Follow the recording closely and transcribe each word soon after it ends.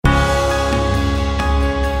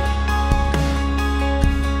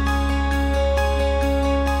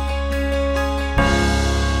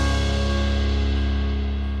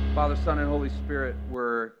Son, and Holy Spirit,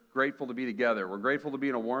 we're grateful to be together. We're grateful to be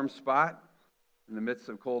in a warm spot in the midst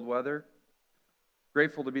of cold weather.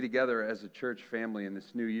 Grateful to be together as a church family in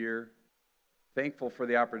this new year. Thankful for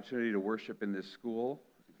the opportunity to worship in this school.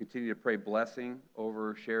 Continue to pray blessing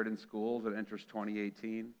over Sheridan Schools that enters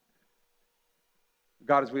 2018.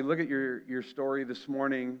 God, as we look at your story this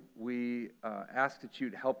morning, we ask that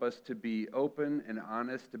you'd help us to be open and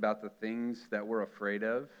honest about the things that we're afraid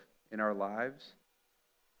of in our lives.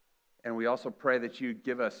 And we also pray that you'd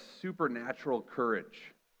give us supernatural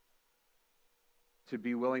courage to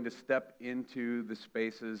be willing to step into the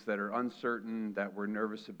spaces that are uncertain, that we're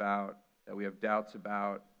nervous about, that we have doubts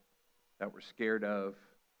about, that we're scared of.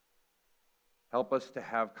 Help us to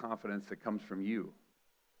have confidence that comes from you,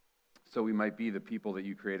 so we might be the people that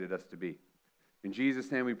you created us to be. In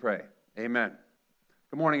Jesus' name we pray. Amen.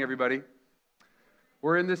 Good morning, everybody.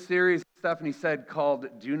 We're in this series, Stephanie said, called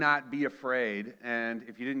Do Not Be Afraid. And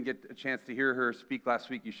if you didn't get a chance to hear her speak last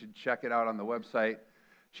week, you should check it out on the website.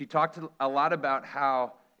 She talked a lot about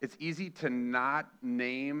how it's easy to not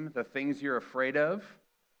name the things you're afraid of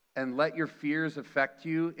and let your fears affect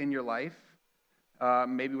you in your life,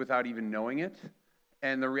 maybe without even knowing it.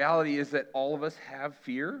 And the reality is that all of us have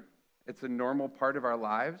fear. It's a normal part of our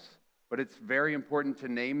lives, but it's very important to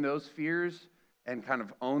name those fears and kind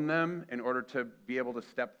of own them in order to be able to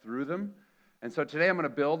step through them. And so today I'm going to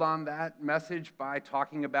build on that message by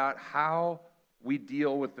talking about how we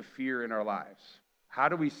deal with the fear in our lives. How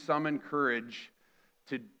do we summon courage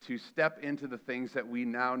to step into the things that we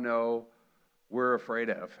now know we're afraid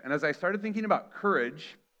of? And as I started thinking about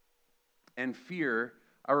courage and fear,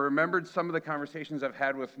 I remembered some of the conversations I've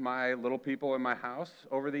had with my little people in my house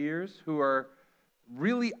over the years who are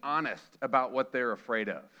really honest about what they're afraid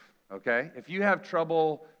of, okay? If you have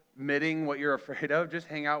trouble admitting what you're afraid of, just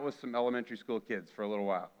hang out with some elementary school kids for a little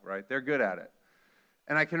while, right? They're good at it.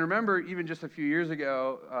 And I can remember even just a few years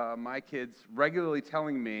ago, my kids regularly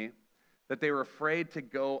telling me that they were afraid to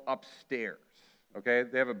go upstairs, okay?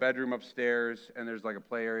 They have a bedroom upstairs, and there's like a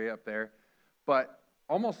play area up there. But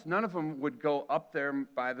almost none of them would go up there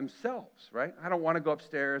by themselves, right? I don't want to go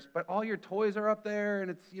upstairs, but all your toys are up there,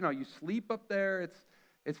 and it's, you sleep up there.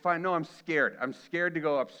 It's fine. No, I'm scared. I'm scared to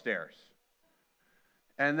go upstairs.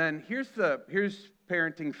 And then here's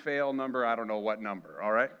parenting fail number, I don't know what number,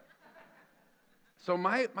 all right? So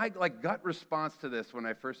my gut response to this when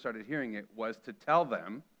I first started hearing it was to tell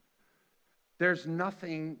them, there's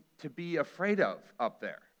nothing to be afraid of up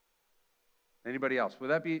there. Anybody else?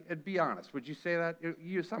 Would that be honest? Would you say that?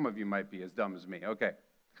 Some of you might be as dumb as me. Okay.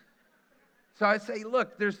 So I'd say,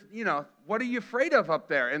 look, there's, what are you afraid of up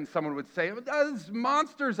there? And someone would say, there's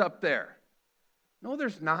monsters up there. No,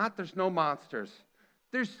 there's not. There's no monsters.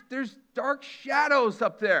 There's dark shadows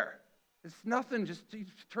up there. It's nothing. Just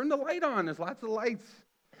turn the light on. There's lots of lights.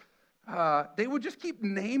 They would just keep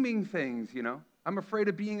naming things, I'm afraid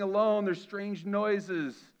of being alone. There's strange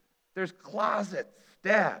noises. There's closets.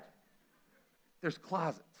 Dad, there's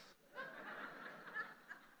closets.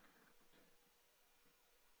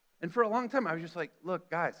 And for a long time, I was just like, look,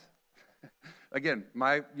 guys. Again,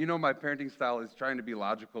 my parenting style is trying to be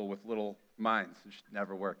logical with little minds. It just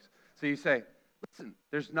never works. So you say, listen,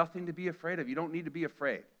 there's nothing to be afraid of. You don't need to be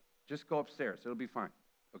afraid. Just go upstairs. It'll be fine,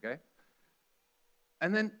 okay?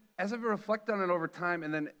 And then as I reflect on it over time,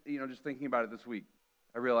 and then, just thinking about it this week,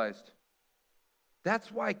 I realized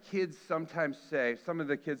that's why kids sometimes say, some of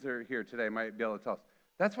the kids that are here today might be able to tell us,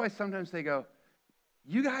 that's why sometimes they go,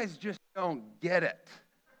 you guys just don't get it.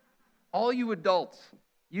 All you adults,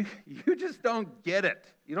 you just don't get it.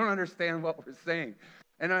 You don't understand what we're saying.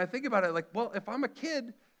 And I think about it like, well, if I'm a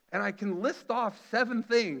kid and I can list off 7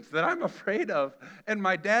 things that I'm afraid of, and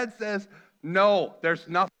my dad says, no, there's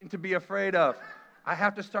nothing to be afraid of, I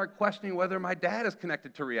have to start questioning whether my dad is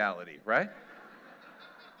connected to reality, right?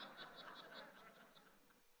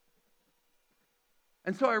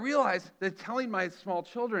 And so I realized that telling my small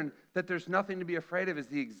children that there's nothing to be afraid of is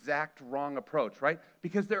the exact wrong approach, right?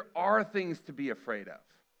 Because there are things to be afraid of.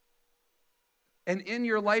 And in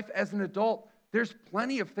your life as an adult, there's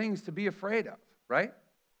plenty of things to be afraid of, right?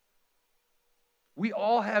 We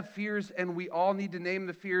all have fears, and we all need to name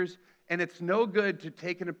the fears, and it's no good to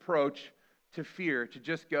take an approach to fear to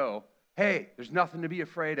just go, hey, there's nothing to be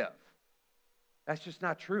afraid of. That's just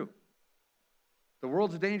not true. The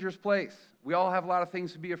world's a dangerous place. We all have a lot of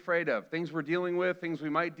things to be afraid of. Things we're dealing with, things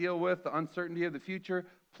we might deal with, the uncertainty of the future.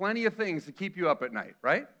 Plenty of things to keep you up at night,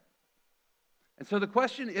 right? And so the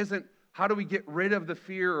question isn't how do we get rid of the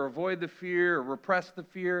fear or avoid the fear or repress the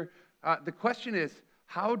fear. The question is,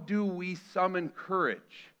 how do we summon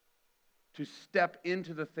courage to step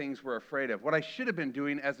into the things we're afraid of? What I should have been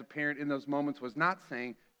doing as a parent in those moments was not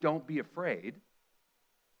saying, don't be afraid,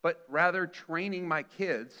 but rather training my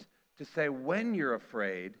kids to say, when you're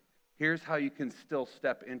afraid, here's how you can still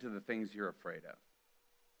step into the things you're afraid of.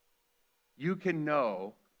 You can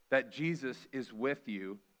know that Jesus is with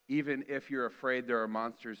you even if you're afraid there are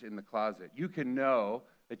monsters in the closet. You can know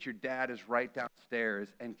that your dad is right downstairs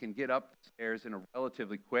and can get upstairs in a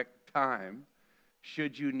relatively quick time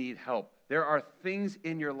should you need help. There are things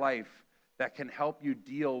in your life that can help you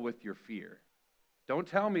deal with your fear. Don't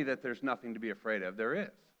tell me that there's nothing to be afraid of. There is.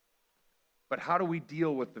 But how do we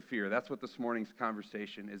deal with the fear? That's what this morning's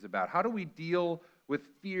conversation is about. How do we deal with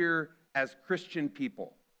fear as Christian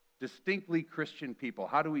people, distinctly Christian people?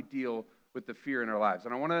 How do we deal with the fear in our lives?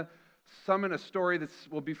 And I want to summon a story that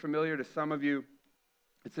will be familiar to some of you.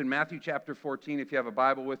 It's in Matthew chapter 14. If you have a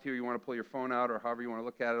Bible with you, you want to pull your phone out, or however you want to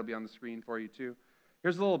look at it, it'll be on the screen for you too.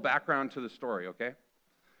 Here's a little background to the story, okay?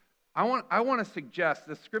 I want to suggest,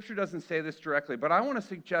 the scripture doesn't say this directly, but I want to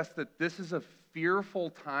suggest that this is a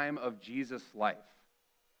fearful time of Jesus' life,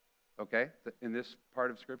 okay, in this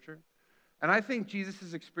part of scripture. And I think Jesus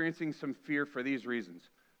is experiencing some fear for these reasons.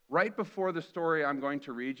 Right before the story I'm going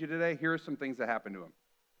to read you today, here are some things that happened to him.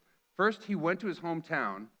 First, he went to his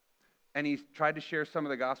hometown, and he tried to share some of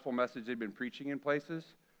the gospel message they'd been preaching in places,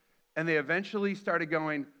 and they eventually started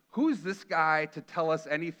going, who's this guy to tell us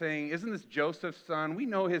anything? Isn't this Joseph's son? We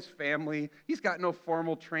know his family. He's got no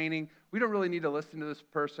formal training. We don't really need to listen to this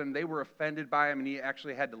person. They were offended by him, and he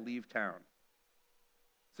actually had to leave town.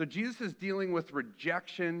 So Jesus is dealing with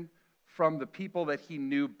rejection from the people that he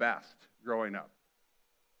knew best growing up.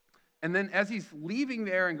 And then as he's leaving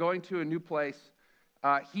there and going to a new place,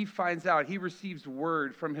 he finds out, he receives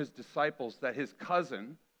word from his disciples that his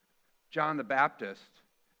cousin, John the Baptist,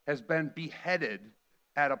 has been beheaded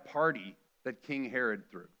at a party that King Herod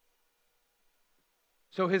threw.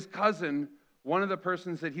 So his cousin, one of the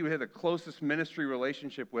persons that he would have the closest ministry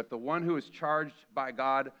relationship with, the one who was charged by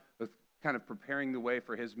God with kind of preparing the way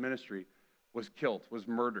for his ministry, was killed, was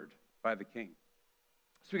murdered by the king.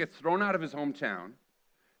 So he gets thrown out of his hometown.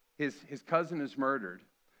 His cousin is murdered.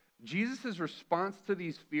 Jesus' response to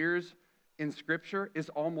these fears in Scripture is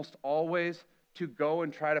almost always to go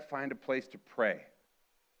and try to find a place to pray.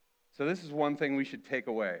 So this is one thing we should take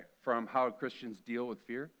away from how Christians deal with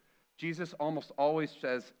fear. Jesus almost always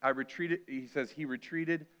says, he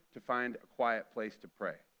retreated to find a quiet place to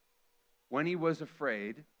pray. When he was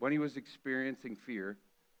afraid, when he was experiencing fear,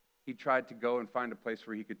 he tried to go and find a place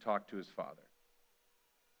where he could talk to his Father.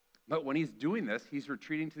 But when he's doing this, he's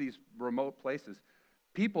retreating to these remote places.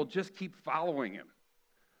 People just keep following him.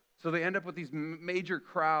 So they end up with these major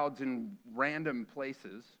crowds in random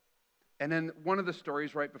places. And then one of the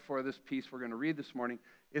stories right before this piece we're going to read this morning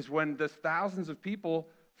is when the thousands of people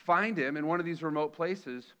find him in one of these remote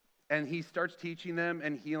places, and he starts teaching them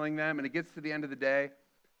and healing them, and it gets to the end of the day,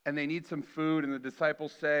 and they need some food, and the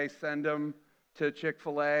disciples say, send them to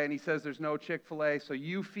Chick-fil-A, and he says, there's no Chick-fil-A, so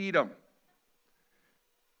you feed them.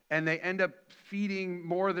 And they end up feeding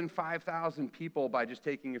more than 5,000 people by just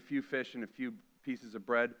taking a few fish and a few pieces of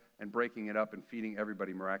bread and breaking it up and feeding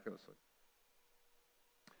everybody miraculously.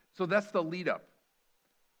 So that's the lead up.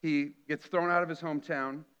 He gets thrown out of his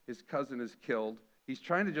hometown. His cousin is killed. He's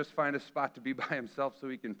trying to just find a spot to be by himself so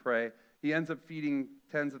he can pray. He ends up feeding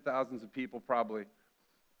tens of thousands of people probably.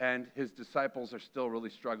 And his disciples are still really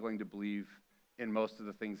struggling to believe in most of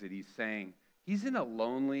the things that he's saying. He's in a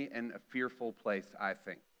lonely and a fearful place, I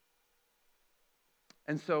think.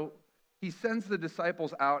 And so he sends the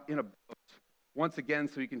disciples out in a boat once again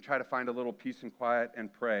so he can try to find a little peace and quiet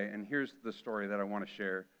and pray. And here's the story that I want to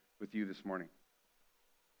share with you this morning.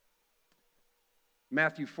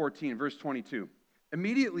 Matthew 14, verse 22.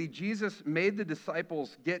 Immediately, Jesus made the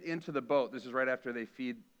disciples get into the boat. This is right after they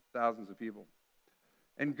feed thousands of people.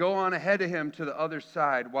 And go on ahead of him to the other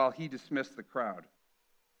side while he dismissed the crowd.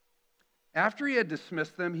 After he had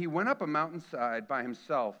dismissed them, he went up a mountainside by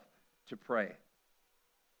himself to pray.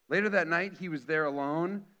 Later that night, he was there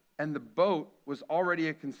alone, and the boat was already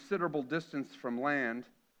a considerable distance from land,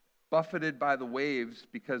 buffeted by the waves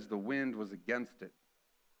because the wind was against it.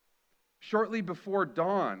 Shortly before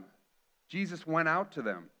dawn, Jesus went out to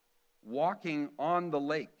them, walking on the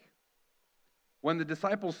lake. When the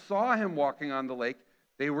disciples saw him walking on the lake,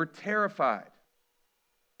 they were terrified.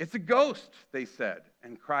 "It's a ghost," they said,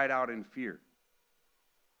 and cried out in fear.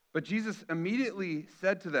 But Jesus immediately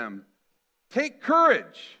said to them, "Take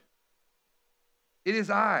courage. It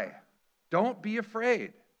is I. Don't be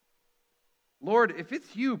afraid." "Lord, if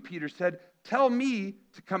it's you," Peter said, "tell me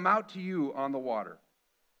to come out to you on the water."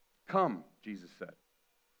 "Come," Jesus said.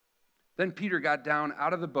 Then Peter got down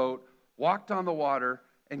out of the boat, walked on the water,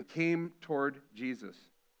 and came toward Jesus.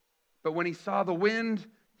 But when he saw the wind,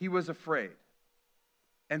 he was afraid,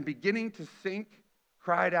 and beginning to sink,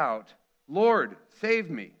 cried out, "Lord, save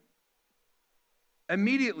me."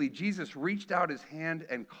 Immediately, Jesus reached out his hand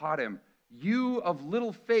and caught him. "You of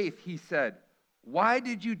little faith," he said, "why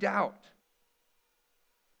did you doubt?"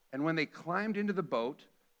 And when they climbed into the boat,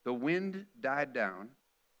 the wind died down,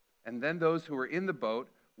 and then those who were in the boat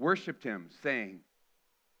worshiped him, saying,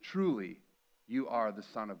 "Truly, you are the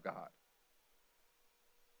Son of God."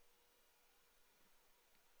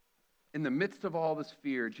 In the midst of all this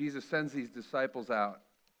fear, Jesus sends these disciples out.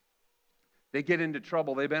 They get into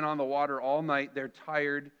trouble. They've been on the water all night. They're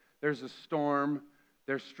tired. There's a storm.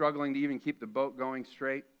 They're struggling to even keep the boat going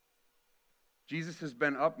straight. Jesus has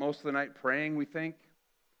been up most of the night praying, we think.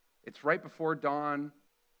 It's right before dawn.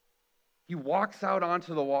 He walks out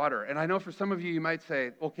onto the water. And I know for some of you, you might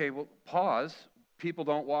say, okay, well, pause. People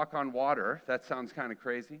don't walk on water. That sounds kind of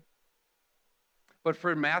crazy. But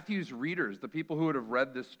for Matthew's readers, the people who would have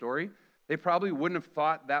read this story, they probably wouldn't have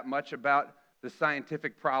thought that much about the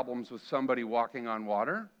scientific problems with somebody walking on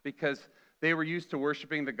water, because they were used to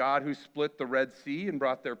worshiping the God who split the Red Sea and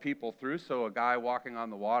brought their people through, so a guy walking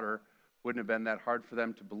on the water wouldn't have been that hard for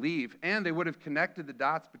them to believe. And they would have connected the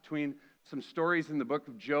dots between some stories in the book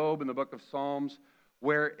of Job and the book of Psalms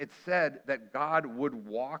where it said that God would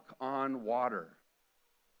walk on water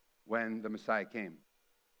when the Messiah came.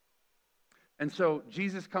 And so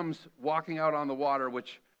Jesus comes walking out on the water,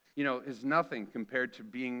 which, is nothing compared to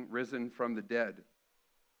being risen from the dead.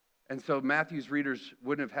 And so Matthew's readers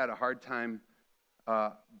wouldn't have had a hard time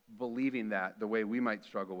believing that the way we might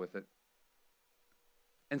struggle with it.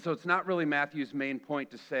 And so it's not really Matthew's main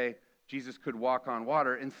point to say Jesus could walk on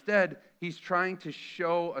water. Instead, he's trying to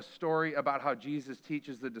show a story about how Jesus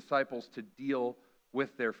teaches the disciples to deal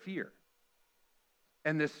with their fear.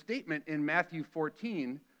 And this statement in Matthew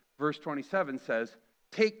 14, verse 27 says,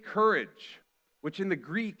 "Take courage," which in the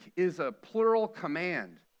Greek is a plural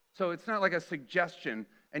command. So it's not like a suggestion.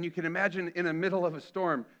 And you can imagine in the middle of a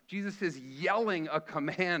storm, Jesus is yelling a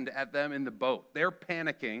command at them in the boat. They're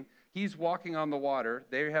panicking. He's walking on the water.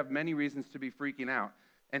 They have many reasons to be freaking out.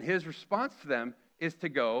 And his response to them is to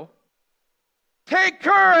go, "Take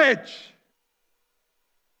courage!"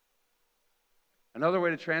 Another way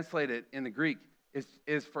to translate it in the Greek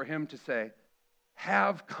is for him to say,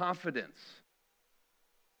 "Have confidence,"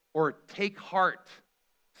 or "Take heart,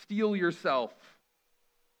 steel yourself.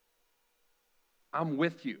 I'm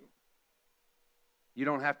with you. You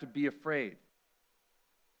don't have to be afraid."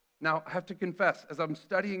 Now, I have to confess, as I'm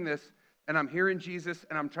studying this and I'm hearing Jesus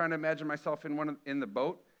and I'm trying to imagine myself in the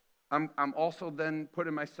boat, I'm also then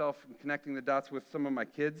putting myself and connecting the dots with some of my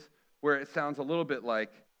kids where it sounds a little bit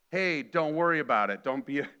like, "Hey, don't worry about it.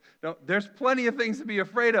 There's plenty of things to be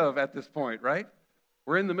afraid of at this point, right?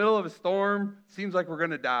 We're in the middle of a storm. Seems like we're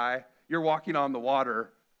going to die. You're walking on the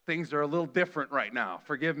water. Things are a little different right now.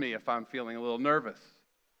 Forgive me if I'm feeling a little nervous."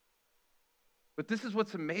 But this is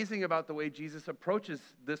what's amazing about the way Jesus approaches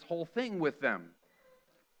this whole thing with them.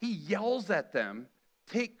 He yells at them,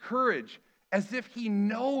 "Take courage," as if he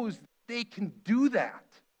knows they can do that.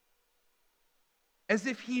 As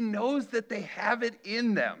if he knows that they have it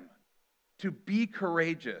in them to be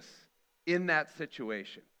courageous in that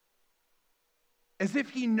situation. As if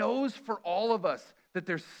he knows for all of us that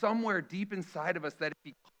there's somewhere deep inside of us that if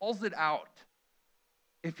he calls it out,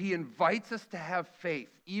 if he invites us to have faith,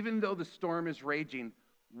 even though the storm is raging,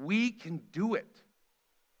 we can do it.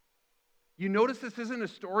 You notice this isn't a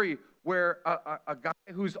story where a guy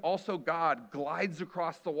who's also God glides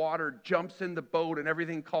across the water, jumps in the boat, and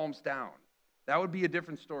everything calms down. That would be a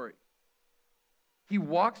different story. He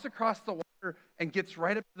walks across the water and gets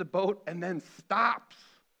right up to the boat and then stops.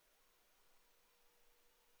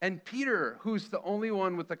 And Peter, who's the only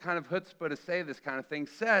one with the kind of chutzpah to say this kind of thing,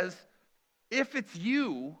 says, "If it's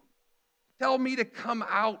you, tell me to come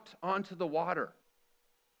out onto the water."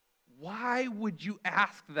 Why would you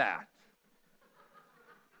ask that?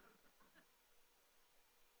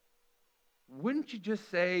 Wouldn't you just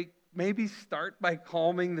say, maybe start by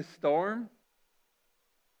calming the storm?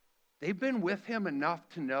 They've been with him enough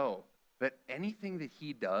to know that anything that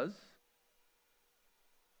he does,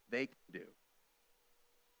 they can do.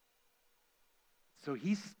 So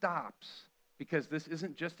he stops, because this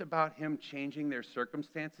isn't just about him changing their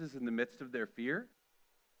circumstances in the midst of their fear.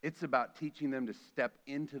 It's about teaching them to step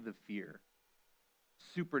into the fear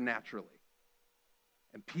supernaturally.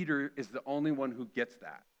 And Peter is the only one who gets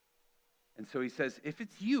that. And so he says, "If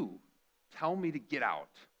it's you, tell me to get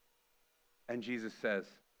out." And Jesus says,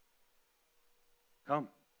 "Come."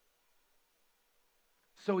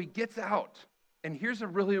 So he gets out. And here's a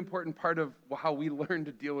really important part of how we learn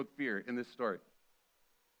to deal with fear in this story.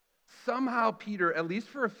 somehow Peter, at least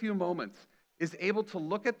for a few moments, is able to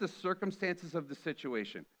look at the circumstances of the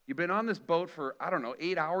situation. You've been on this boat for,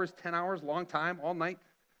 8 hours, 10 hours, long time, all night.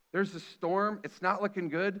 There's a storm. It's not looking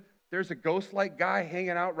good. There's a ghost-like guy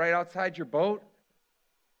hanging out right outside your boat.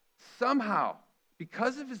 Somehow,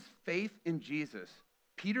 because of his faith in Jesus,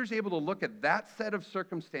 Peter's able to look at that set of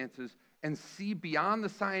circumstances and see beyond the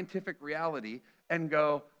scientific reality and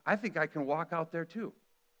go, I think I can walk out there too.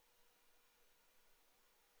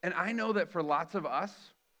 And I know that for lots of us,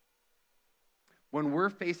 when we're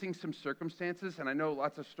facing some circumstances, and I know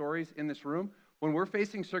lots of stories in this room, when we're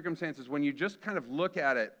facing circumstances, when you just kind of look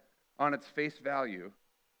at it on its face value,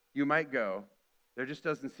 you might go, there just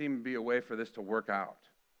doesn't seem to be a way for this to work out.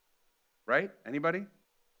 Right? Anybody?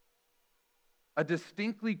 A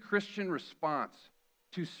distinctly Christian response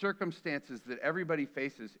to circumstances that everybody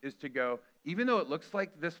faces is to go, even though it looks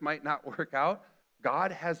like this might not work out,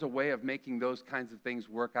 God has a way of making those kinds of things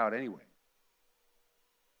work out anyway.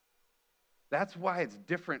 That's why it's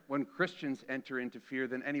different when Christians enter into fear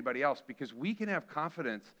than anybody else, because we can have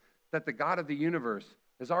confidence that the God of the universe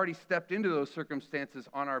has already stepped into those circumstances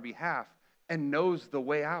on our behalf and knows the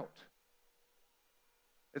way out.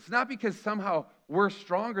 It's not because somehow we're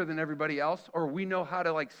stronger than everybody else or we know how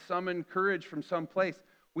to summon courage from some place.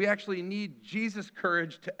 We actually need Jesus'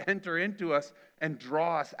 courage to enter into us and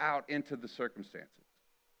draw us out into the circumstances.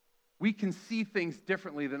 We can see things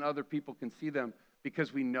differently than other people can see them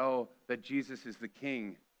because we know that Jesus is the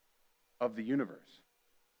King of the universe.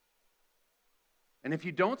 And if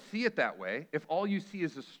you don't see it that way, if all you see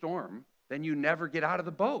is a storm, then you never get out of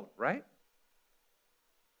the boat, right?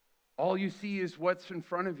 All you see is what's in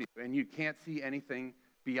front of you, and you can't see anything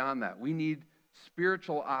beyond that. We need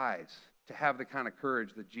spiritual eyes to have the kind of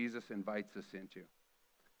courage that Jesus invites us into.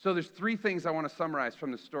 So there's 3 things I want to summarize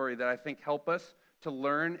from the story that I think help us to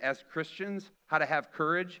learn as Christians how to have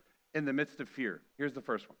courage in the midst of fear. Here's the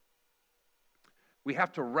first one. We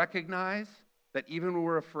have to recognize that even when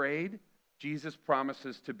we're afraid, Jesus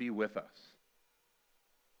promises to be with us.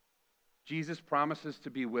 Jesus promises to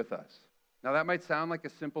be with us. Now, that might sound like a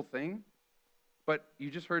simple thing, but you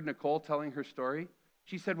just heard Nicole telling her story.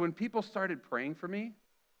 She said, when people started praying for me,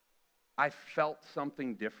 I felt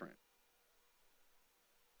something different.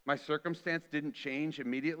 My circumstance didn't change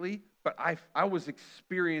immediately, but I was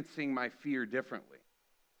experiencing my fear differently.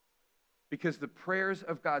 Because the prayers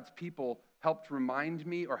of God's people helped remind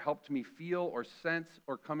me or helped me feel or sense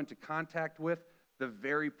or come into contact with the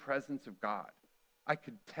very presence of God. I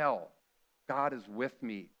could tell God is with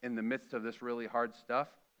me in the midst of this really hard stuff.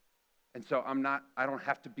 And so I don't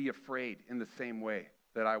have to be afraid in the same way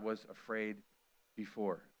that I was afraid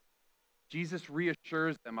before. Jesus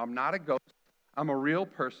reassures them, I'm not a ghost, I'm a real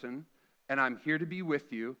person, and I'm here to be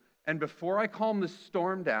with you. And before I calm the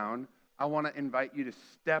storm down, I want to invite you to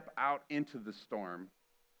step out into the storm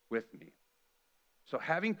with me. So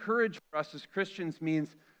having courage for us as Christians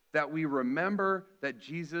means that we remember that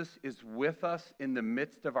Jesus is with us in the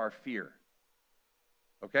midst of our fear.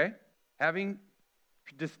 Okay? Having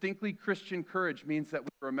distinctly Christian courage means that we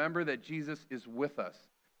remember that Jesus is with us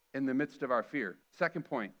in the midst of our fear. Second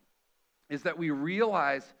point is that we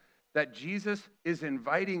realize that Jesus is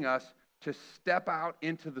inviting us to step out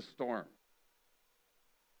into the storm.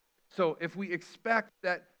 So if we expect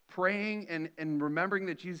that praying and remembering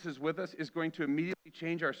that Jesus is with us is going to immediately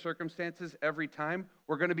change our circumstances every time,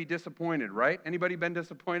 we're going to be disappointed, right? Anybody been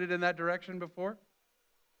disappointed in that direction before?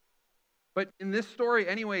 But in this story,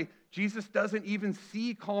 anyway, Jesus doesn't even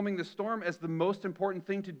see calming the storm as the most important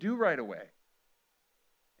thing to do right away.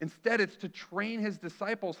 Instead, it's to train his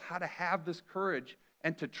disciples how to have this courage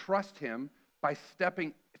and to trust him by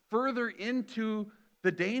stepping further into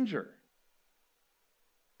the danger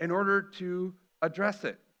in order to address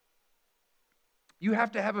it. You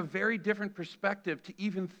have to have a very different perspective to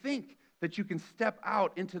even think that you can step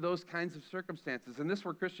out into those kinds of circumstances. And this is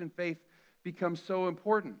where Christian faith becomes so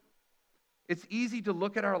important. It's easy to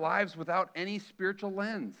look at our lives without any spiritual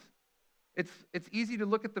lens. It's easy to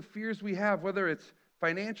look at the fears we have, whether it's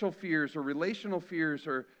financial fears or relational fears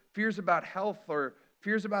or fears about health or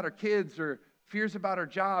fears about our kids or fears about our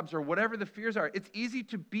jobs or whatever the fears are. It's easy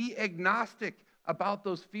to be agnostic about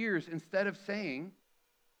those fears instead of saying,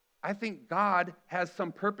 I think God has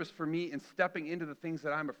some purpose for me in stepping into the things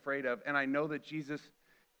that I'm afraid of, and I know that Jesus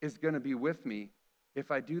is going to be with me if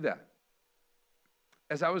I do that.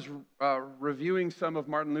 As I was reviewing some of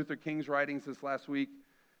Martin Luther King's writings this last week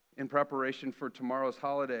in preparation for tomorrow's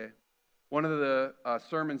holiday, one of the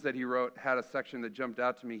sermons that he wrote had a section that jumped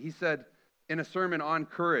out to me. He said, in a sermon on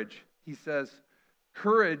courage, he says,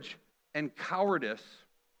 courage and cowardice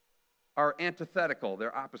are antithetical,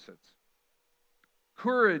 they're opposites.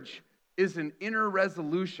 Courage is an inner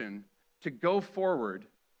resolution to go forward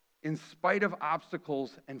in spite of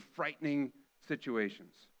obstacles and frightening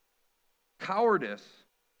situations. Cowardice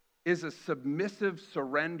is a submissive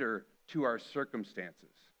surrender to our circumstances.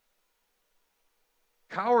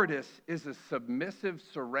 Cowardice is a submissive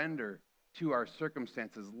surrender to our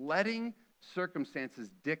circumstances, letting circumstances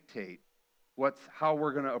dictate how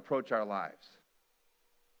we're going to approach our lives.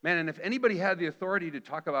 Man, and if anybody had the authority to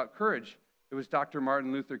talk about courage, it was Dr.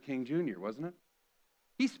 Martin Luther King Jr., wasn't it?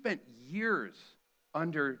 He spent years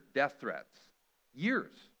under death threats,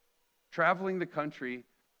 years, traveling the country,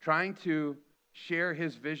 trying to share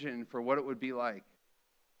his vision for what it would be like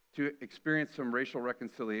to experience some racial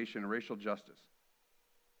reconciliation and racial justice.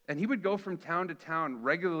 And he would go from town to town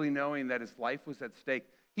regularly knowing that his life was at stake.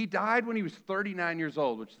 He died when he was 39 years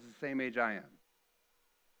old, which is the same age I am.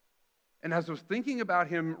 And as I was thinking about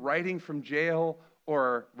him writing from jail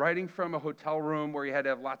or writing from a hotel room where he had to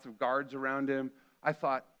have lots of guards around him, I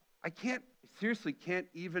thought, I seriously can't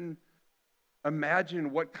even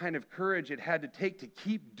imagine what kind of courage it had to take to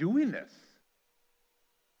keep doing this.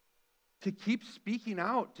 To keep speaking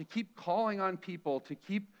out, to keep calling on people, to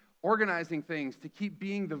keep organizing things, to keep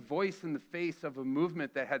being the voice in the face of a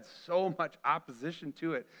movement that had so much opposition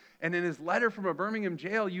to it. And in his letter from a Birmingham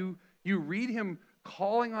jail, you read him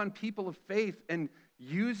calling on people of faith and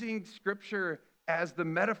using Scripture as the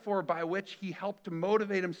metaphor by which he helped to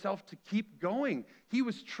motivate himself to keep going. He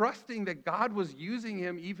was trusting that God was using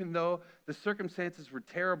him even though the circumstances were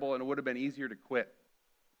terrible and it would have been easier to quit.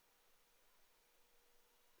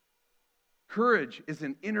 Courage is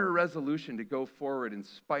an inner resolution to go forward in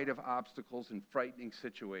spite of obstacles and frightening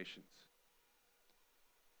situations.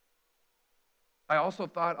 I also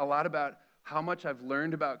thought a lot about how much I've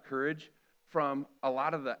learned about courage from a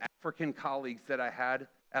lot of the African colleagues that I had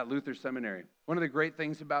at Luther Seminary. One of the great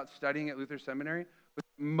things about studying at Luther Seminary was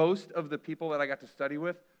most of the people that I got to study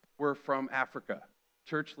with were from Africa,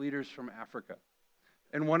 church leaders from Africa.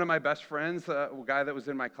 And one of my best friends, a guy that was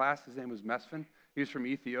in my class, his name was Mesfin. He was from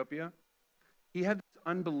Ethiopia. He had this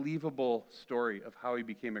unbelievable story of how he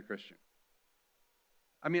became a Christian.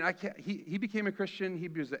 I mean, he became a Christian. He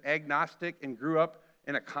was an agnostic and grew up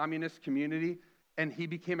in a communist community, and he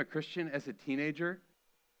became a Christian as a teenager.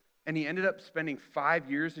 And he ended up spending 5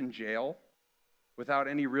 years in jail without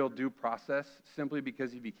any real due process, simply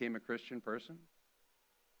because he became a Christian person.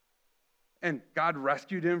 And God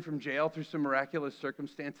rescued him from jail through some miraculous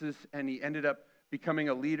circumstances, and he ended up becoming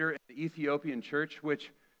a leader in the Ethiopian church,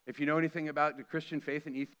 which, if you know anything about the Christian faith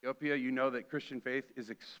in Ethiopia, you know that Christian faith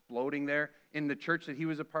is exploding there. In the church that he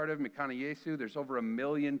was a part of, Mekane Yesu, there's over 1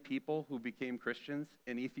 million people who became Christians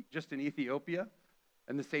just in Ethiopia.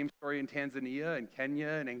 And the same story in Tanzania and Kenya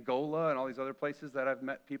and Angola and all these other places that I've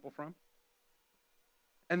met people from.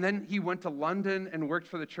 And then he went to London and worked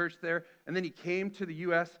for the church there. And then he came to the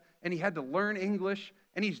U.S. and he had to learn English.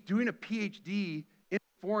 And he's doing a PhD in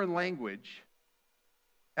foreign language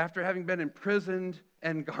after having been imprisoned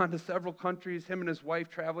and gone to several countries, him and his wife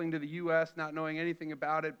traveling to the U.S., not knowing anything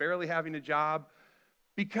about it, barely having a job,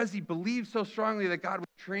 because he believed so strongly that God was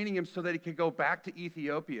training him so that he could go back to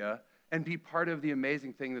Ethiopia and be part of the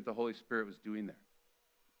amazing thing that the Holy Spirit was doing there.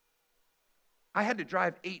 I had to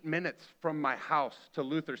drive 8 minutes from my house to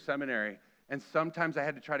Luther Seminary, and sometimes I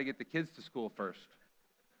had to try to get the kids to school first.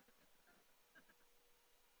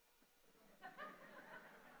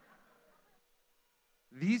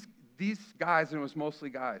 These guys, and it was mostly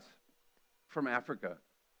guys from Africa,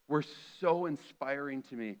 were so inspiring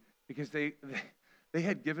to me because they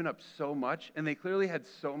had given up so much, and they clearly had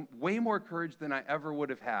way more courage than I ever would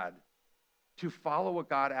have had to follow what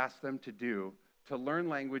God asked them to do, to learn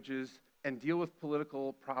languages and deal with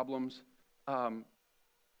political problems, and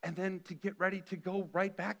then to get ready to go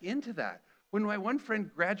right back into that. When my one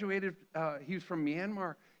friend graduated, he was from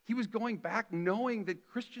Myanmar, he was going back knowing that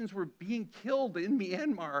Christians were being killed in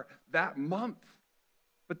Myanmar that month.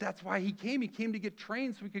 But that's why he came. He came to get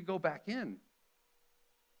trained so we could go back in.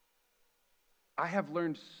 I have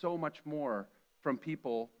learned so much more from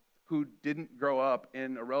people who didn't grow up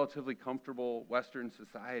in a relatively comfortable Western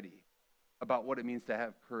society about what it means to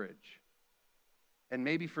have courage. And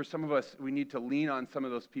maybe for some of us, we need to lean on some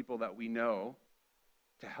of those people that we know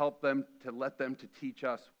to help them, to let them to teach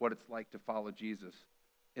us what it's like to follow Jesus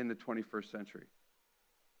in the 21st century.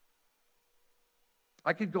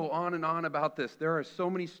 I could go on and on about this. There are so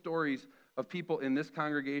many stories of people in this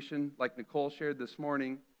congregation, like Nicole shared this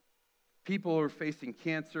morning. People who are facing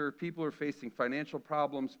cancer, people who are facing financial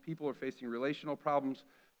problems, people who are facing relational problems,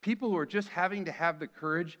 people who are just having to have the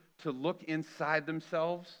courage to look inside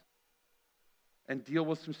themselves and deal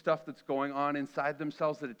with some stuff that's going on inside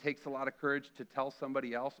themselves that it takes a lot of courage to tell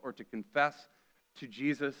somebody else or to confess to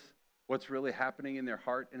Jesus what's really happening in their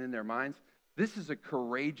heart and in their minds. This is a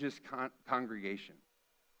courageous congregation.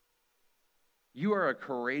 You are a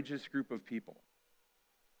courageous group of people.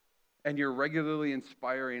 And you're regularly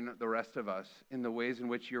inspiring the rest of us in the ways in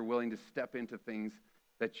which you're willing to step into things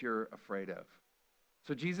that you're afraid of.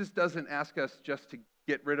 So Jesus doesn't ask us just to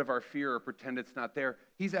get rid of our fear or pretend it's not there.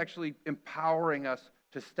 He's actually empowering us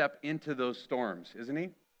to step into those storms, isn't he?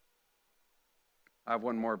 I have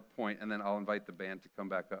one more point, and then I'll invite the band to come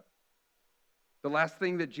back up. The last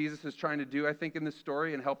thing that Jesus is trying to do, I think, in this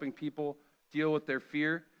story and helping people deal with their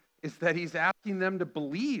fear is that he's asking them to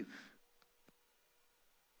believe.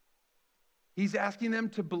 He's asking them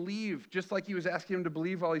to believe, just like he was asking them to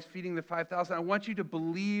believe while he's feeding the 5,000. I want you to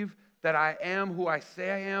believe that I am who I say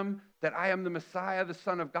I am, that I am the Messiah, the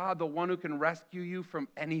Son of God, the one who can rescue you from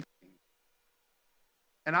anything.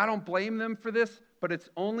 And I don't blame them for this, but it's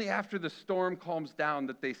only after the storm calms down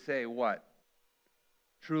that they say, what?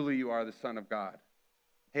 Truly you are the Son of God.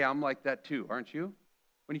 Hey, I'm like that too, aren't you?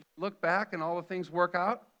 When you look back and all the things work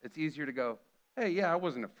out, it's easier to go, hey, yeah, I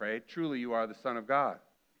wasn't afraid. Truly you are the Son of God.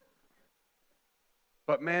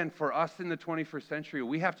 But man, for us in the 21st century,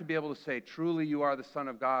 we have to be able to say, truly you are the Son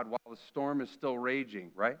of God while the storm is still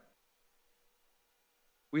raging, right?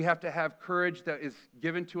 We have to have courage that is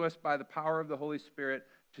given to us by the power of the Holy Spirit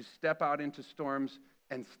to step out into storms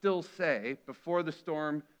and still say, before the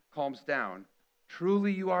storm calms down,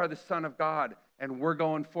 truly you are the Son of God, and we're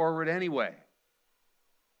going forward anyway.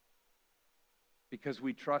 Because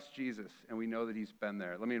we trust Jesus and we know that he's been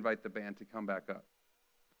there. Let me invite the band to come back up.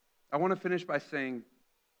 I want to finish by saying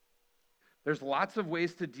there's lots of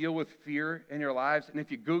ways to deal with fear in your lives, and if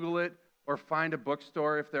you Google it or find a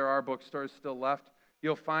bookstore, if there are bookstores still left,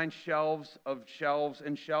 you'll find shelves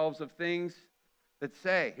and shelves of things that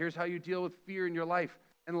say, here's how you deal with fear in your life.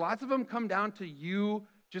 And lots of them come down to you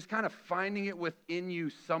just kind of finding it within you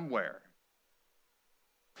somewhere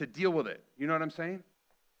to deal with it. You know what I'm saying?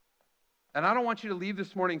 And I don't want you to leave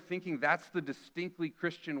this morning thinking that's the distinctly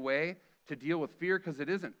Christian way to deal with fear, because it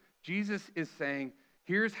isn't. Jesus is saying,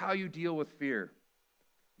 here's how you deal with fear.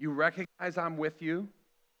 You recognize I'm with you.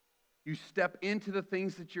 You step into the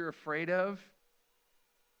things that you're afraid of.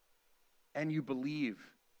 And you believe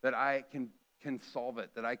that I can solve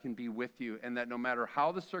it, that I can be with you, and that no matter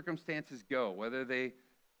how the circumstances go, whether they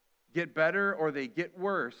get better or they get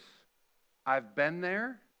worse, I've been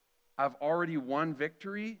there. I've already won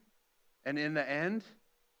victory. And in the end,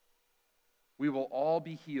 we will all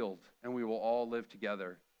be healed and we will all live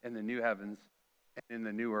together in the new heavens and in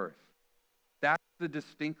the new earth. That's the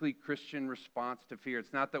distinctly Christian response to fear.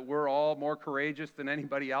 It's not that we're all more courageous than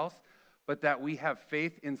anybody else, but that we have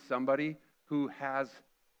faith in somebody who has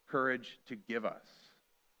courage to give us.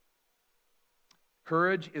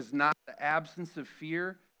 Courage is not the absence of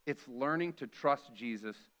fear. It's learning to trust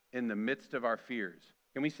Jesus in the midst of our fears.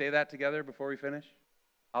 Can we say that together before we finish?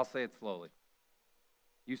 I'll say it slowly.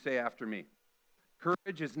 You say after me.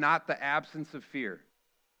 Courage is not the absence of fear.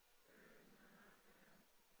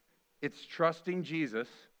 It's trusting Jesus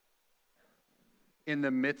in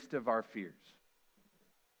the midst of our fears.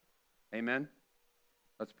 Amen?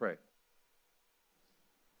 Let's pray.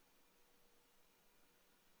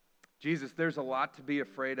 Jesus, there's a lot to be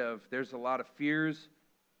afraid of. There's a lot of fears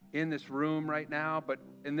in this room right now. But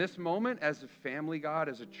in this moment, as a family, God,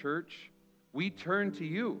 as a church, we turn to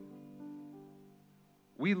you.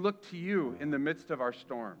 We look to you in the midst of our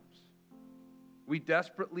storms. We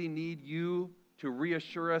desperately need you to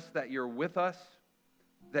reassure us that you're with us,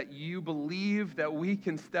 that you believe that we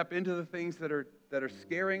can step into the things that are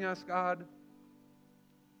scaring us, God,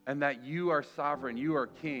 and that you are sovereign, you are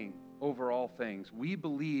king over all things. We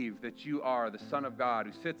believe that you are the Son of God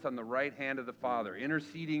who sits on the right hand of the Father,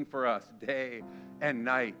 interceding for us day and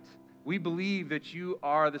night. We believe that you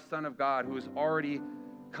are the Son of God who has already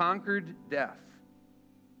conquered death,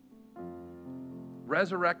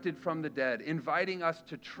 resurrected from the dead, inviting us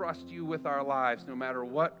to trust you with our lives no matter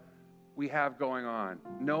what we have going on,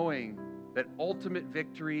 knowing that ultimate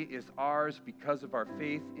victory is ours because of our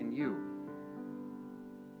faith in you.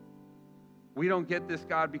 We don't get this,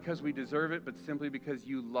 God, because we deserve it, but simply because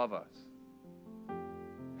you love us.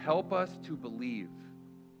 Help us to believe.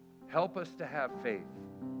 Help us to have faith.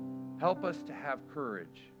 Help us to have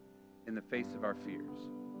courage in the face of our fears.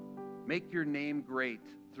 Make your name great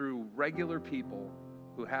through regular people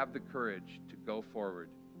who have the courage to go forward.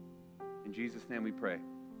 In Jesus' name we pray.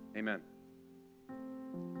 Amen.